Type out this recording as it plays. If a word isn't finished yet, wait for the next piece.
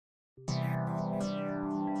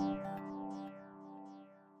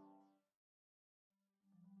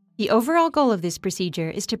The overall goal of this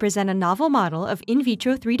procedure is to present a novel model of in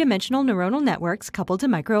vitro three-dimensional neuronal networks coupled to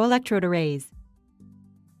micro-electrode arrays.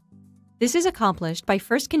 This is accomplished by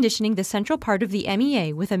first conditioning the central part of the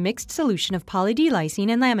MEA with a mixed solution of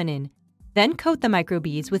poly-D-lysine and laminin, then coat the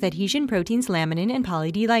microbeads with adhesion proteins laminin and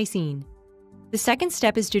poly-D-lysine. The second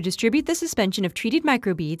step is to distribute the suspension of treated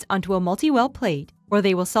microbeads onto a multi-well plate, where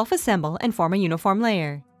they will self-assemble and form a uniform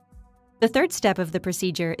layer. The third step of the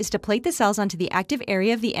procedure is to plate the cells onto the active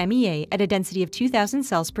area of the MEA at a density of 2,000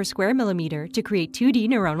 cells per square millimeter to create 2D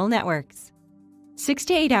neuronal networks. 6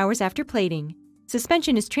 to 8 hours after plating,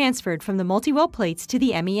 suspension is transferred from the multi-well plates to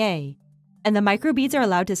the MEA, and the microbeads are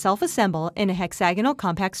allowed to self-assemble in a hexagonal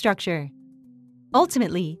compact structure.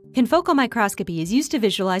 Ultimately, confocal microscopy is used to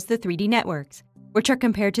visualize the 3D networks, which are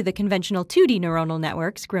compared to the conventional 2D neuronal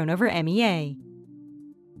networks grown over MEA.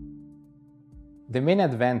 The main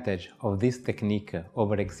advantage of this technique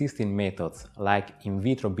over existing methods like in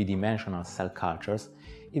vitro bidimensional cell cultures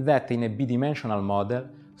is that in a bidimensional model,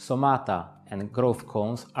 somata and growth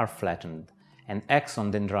cones are flattened, and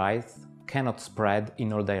axon dendrites cannot spread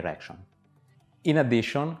in all directions. In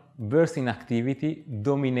addition, bursting activity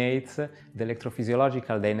dominates the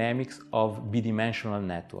electrophysiological dynamics of bidimensional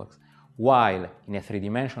networks, while in a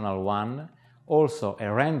three-dimensional one, also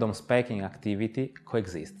a random spiking activity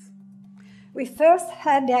coexists. We first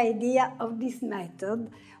had the idea of this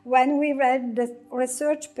method when we read the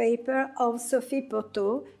research paper of Sophie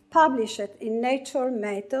Poteau, published in Nature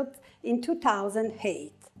Methods in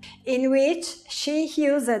 2008, in which she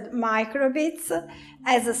used microbeads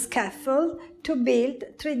as a scaffold to build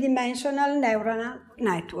three-dimensional neuronal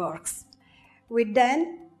networks. We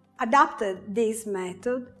then adapted this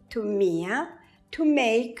method to MEA to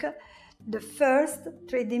make the first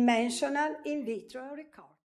three-dimensional in vitro recombination.